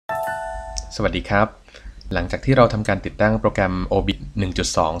สวัสดีครับหลังจากที่เราทำการติดตั้งโปรแกรม OBIT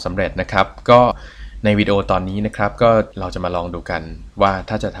 1.2 สำเร็จนะครับก็ในวิดีโอตอนนี้นะครับก็เราจะมาลองดูกันว่า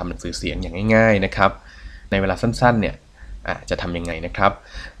ถ้าจะทำหนังสือเสียงอย่างง่ายๆนะครับในเวลาสั้นๆเนี่ยจะทำยังไงนะครับ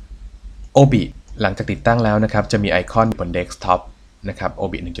OBIT หลังจากติดตั้งแล้วนะครับจะมีไอคอนบนเดสก์ท็อปนะครับ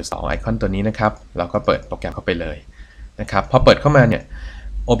OBIT 1.2 ไอคอนตัวนี้นะครับเราก็เปิดโปรแกรมเข้าไปเลยนะครับพอเปิดเข้ามาเนี่ย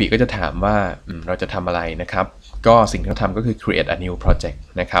OBIT ก็จะถามว่าเราจะทำอะไรนะครับก็สิ่งที่เราทำก็คือ create a new project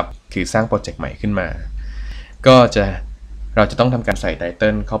นะครับคือสร้างโปรเจกต์ใหม่ขึ้นมาก็เราจะต้องทำการใส่ไตเติ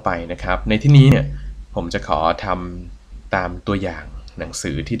ลเข้าไปนะครับในที่นี้เนี่ยผมจะขอทำตามตัวอย่างหนัง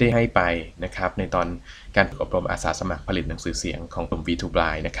สือที่ได้ให้ไปนะครับในตอนการฝึกอบรมอาสาสมัครผลิตหนังสือเสียงของกลุ่ม V2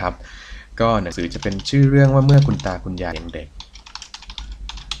 Blind นะครับก็หนังสือจะเป็นชื่อเรื่องว่าเมื่อคุณตาคุณยายยังเด็ก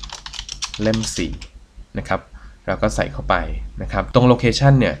เล่ม4นะครับเราก็ใส่เข้าไปนะครับตรงโลเคชั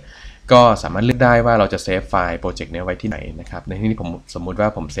นเนี่ยก็สามารถเลือกได้ว่าเราจะเซฟไฟล์โปรเจกต์นี้ไว้ที่ไหนนะครับในที่นี้ผมสมมุติว่า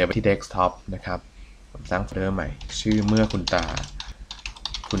ผมเซฟไว้ที่เดสก์ท็อปนะครับผมสร้างโฟลเดอร์ใหม่ชื่อเมื่อคุณตา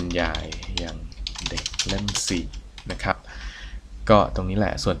คุณยายยังเด็กเล่ม4นะครับก็ตรงนี้แหล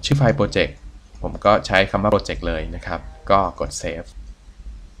ะส่วนชื่อไฟล์โปรเจกต์ผมก็ใช้คำว่าโปรเจกต์เลยนะครับก็กดเซฟ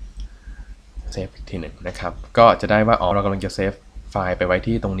อีกทีหนึ่งนะครับก็จะได้ว่าเรากำลังจะเซฟไฟล์ไปไว้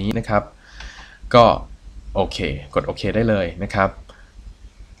ที่ตรงนี้นะครับก็โอเคกดโอเคได้เลยนะครับ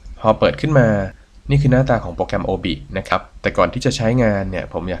พอเปิดขึ้นมานี่คือหน้าตาของโปรแกรม OBIT นะครับแต่ก่อนที่จะใช้งานเนี่ย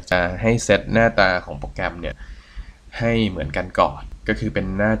ผมอยากจะให้เซตหน้าตาของโปรแกรมเนี่ยให้เหมือนกันก่อนก็คือเป็น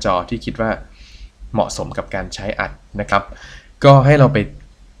หน้าจอที่คิดว่าเหมาะสมกับการใช้อัดนะครับก็ให้เราไ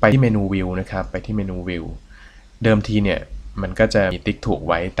ปที่เมนูวิวนะครับไปที่เมนูวิวเดิมทีเนี่ยมันก็จะมีติ๊กถูก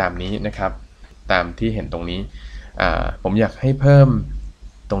ไว้ตามนี้นะครับตามที่เห็นตรงนี้ผมอยากให้เพิ่ม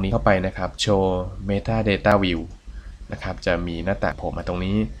ตรงนี้เข้าไปนะครับโชว์ Metadata View นะครับจะมีหน้าต่างโผล่มาตรง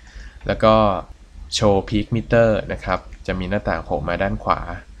นี้แล้วก็โชว์ Peak Meter นะครับจะมีหน้าต่างโผล่มาด้านขวา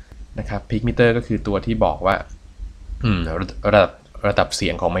นะครับ Peak Meter ก็คือตัวที่บอกว่าระดับเสี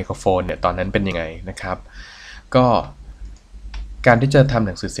ยงของไมโครโฟนเนี่ยตอนนั้นเป็นยังไงนะครับก็การที่จะทำห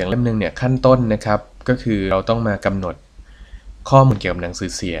นังสือเสียงเล่มนึงเนี่ยขั้นต้นนะครับก็คือเราต้องมากำหนดข้อมูลเกี่ยวกับหนังสื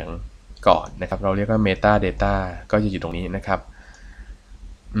อเสียงก่อนนะครับเราเรียกว่า Metadata ก็จะอยู่ตรงนี้นะครับ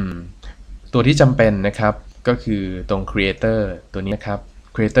ตัวที่จำเป็นนะครับก็คือตรง Creator ตัวนี้นะครับ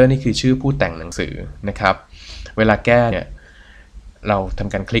Creator นี่คือชื่อผู้แต่งหนังสือนะครับเวลาแก้เนี่ยเราท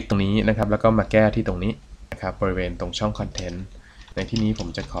ำการคลิกตรงนี้นะครับแล้วก็มาแก้ที่ตรงนี้นะครับบริเวณตรงช่อง Content ในที่นี้ผม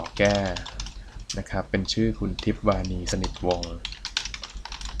จะขอแก้นะครับเป็นชื่อคุณทิพย์วานีสนิทวงศ์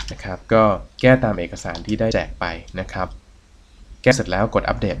นะครับก็แก้ตามเอกสารที่ได้แจกไปนะครับแก้เสร็จแล้วกด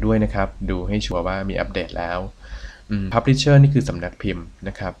อัปเดตด้วยนะครับดูให้ชัวร์ว่ามีอัปเดตแล้วPublisher นี่คือสำนักพิมพ์น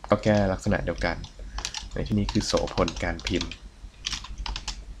ะครับก็แก้ลักษณะเดียวกันในที่นี้คือโสพลการพิมพ์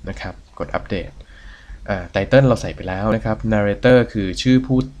นะครับกดอัปเดตไตเติลเราใส่ไปแล้วนะครับ Narrator คือชื่อ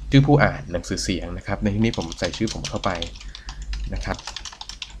ผู้อ่านหนังสือเสียงนะครับในที่นี้ผมใส่ชื่อผมเข้าไปนะครับ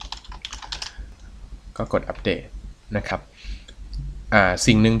ก็กดอัปเดตนะครับ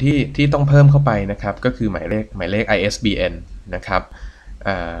สิ่งหนึ่งที่ต้องเพิ่มเข้าไปนะครับก็คือหมายเลข ISBN นะครับ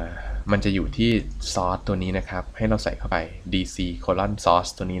มันจะอยู่ที่ source ตัวนี้นะครับให้เราใส่เข้าไป dc:source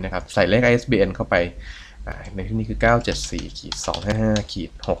ตัวนี้นะครับใส่เลข ISBN เข้าไปในที่นี้คือ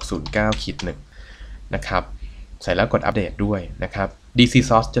 974-255-609-1 นะครับใส่แล้วกดอัปเดตด้วยนะครับ dc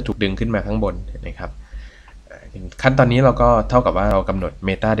source จะถูกดึงขึ้นมาข้างบนนะครับขั้นตอนนี้เราก็เท่ากับว่าเรากำหนด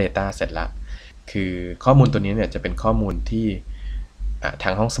metadata เสร็จแล้วคือข้อมูลตัวนี้เนี่ยจะเป็นข้อมูลที่ทา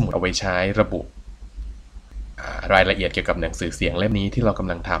งห้องสมุดเอาไว้ใช้ระบุรายละเอียดเกี่ยวกับหนังสือเสียงเล่มนี้ที่เราก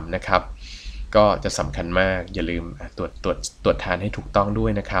ำลังทำนะครับก็จะสำคัญมากอย่าลืมตรวจทานให้ถูกต้องด้ว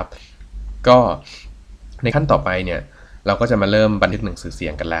ยนะครับก็ในขั้นต่อไปเนี่ยเราก็จะมาเริ่มบันทึกหนังสือเสี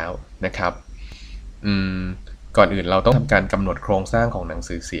ยงกันแล้วนะครับก่อนอื่นเราต้องทำการกำหนดโครงสร้างของหนัง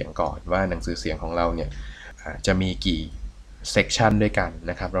สือเสียงก่อนว่าหนังสือเสียงของเราเนี่ยจะมีกี่เซกชันด้วยกัน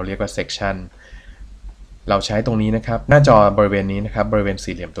นะครับเราเรียกว่าเซกชันเราใช้ตรงนี้นะครับหน้าจอบริเวณนี้นะครับบริเวณ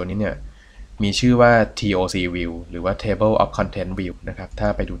สี่เหลี่ยมตัวนี้เนี่ยมีชื่อว่า TOC view หรือว่า Table of Content view นะครับถ้า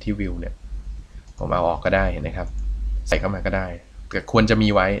ไปดูที่ view เนี่ยผมเอาออกก็ได้นะครับใส่เข้ามาก็ได้แต่ควรจะมี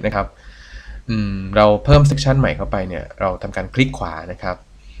ไว้นะครับเราเพิ่ม section ใหม่เข้าไปเนี่ยเราทำการคลิกขวานะครับ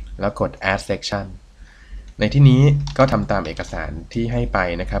แล้วกด add section ในที่นี้ก็ทำตามเอกสารที่ให้ไป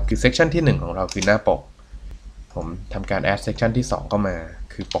นะครับคือ section ที่1ของเราคือหน้าปกผมทำการ add section ที่2เข้ามา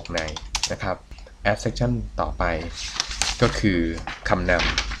คือปกในนะครับ add section ต่อไปก็คือคำน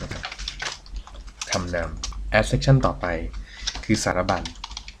ำนะครับคำนำ add section ต่อไปคือสารบัญ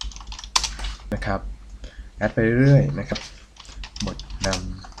นะครับ add ไปเรื่อยๆนะครับบทนำ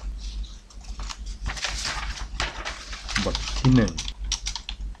บทที่1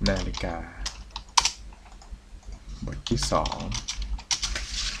นาฬิกาบทที่2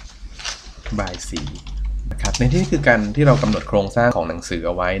 by สีนะครับในที่นี้คือการที่เรากำหนดโครงสร้างของหนังสือเ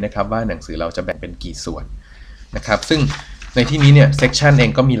อาไว้นะครับว่าหนังสือเราจะแบ่งเป็นกี่ส่วนนะครับซึ่งในที่นี้เนี่ย section เอ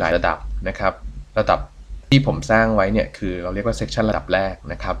งก็มีหลายระดับนะครับระดับที่ผมสร้างไว้เนี่ยคือเราเรียกว่า section ระดับแรก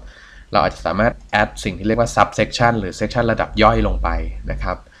นะครับเราอาจจะสามารถ add สิ่งที่เรียกว่า sub section หรือ section ระดับย่อยลงไปนะค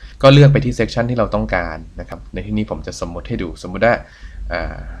รับก็เลือกไปที่ section ที่เราต้องการนะครับในที่นี้ผมจะสมมติให้ดูสมมุติว่า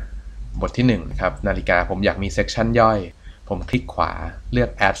บทที่1นะครับนาฬิกาผมอยากมี section ย่อยผมคลิกขวาเลือก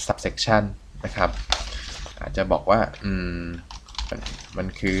add subsection นะครับอาจจะบอกว่ามัน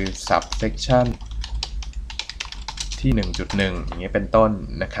คือ subsection ที่ 1.1 อย่างเงี้ยเป็นต้น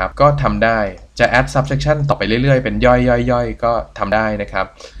นะครับก็ทำได้จะ add subsection ต่อไปเรื่อยๆเป็นย่อยๆก็ทำได้นะครับ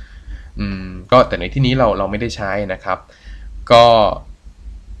ก็แต่ในที่นี้เราไม่ได้ใช้นะครับก็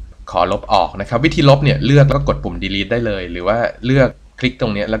ขอลบออกนะครับวิธีลบเนี่ยเลือกแล้วก็กดปุ่ม delete ได้เลยหรือว่าเลือกคลิกตร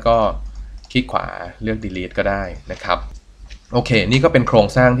งนี้แล้วก็คลิกขวาเลือก delete ก็ได้นะครับโอเคนี่ก็เป็นโครง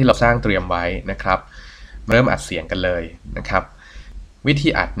สร้างที่เราสร้างเตรียมไว้นะครับเริ่มอัดเสียงกันเลยนะครับวิธี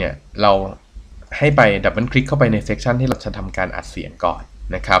อัดเนี่ยเราให้ไปดับเบิลคลิกเข้าไปในเซกชันที่เราจะทำการอัดเสียงก่อน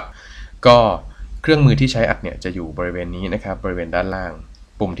นะครับก็เครื่องมือที่ใช้อัดเนี่ยจะอยู่บริเวณนี้นะครับบริเวณด้านล่าง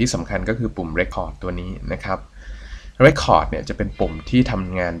ปุ่มที่สำคัญก็คือปุ่ม record ตัวนี้นะครับ record เนี่ยจะเป็นปุ่มที่ท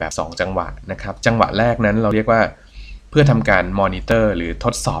ำงานแบบ2จังหวะนะครับจังหวะแรกนั้นเราเรียกว่าเพื่อทำการมอนิเตอร์หรือท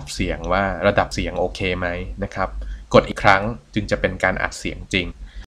ดสอบเสียงว่าระดับเสียงโอเคไหมนะครับกดอีกครั้งจึงจะเป็นการอัดเสียงจริง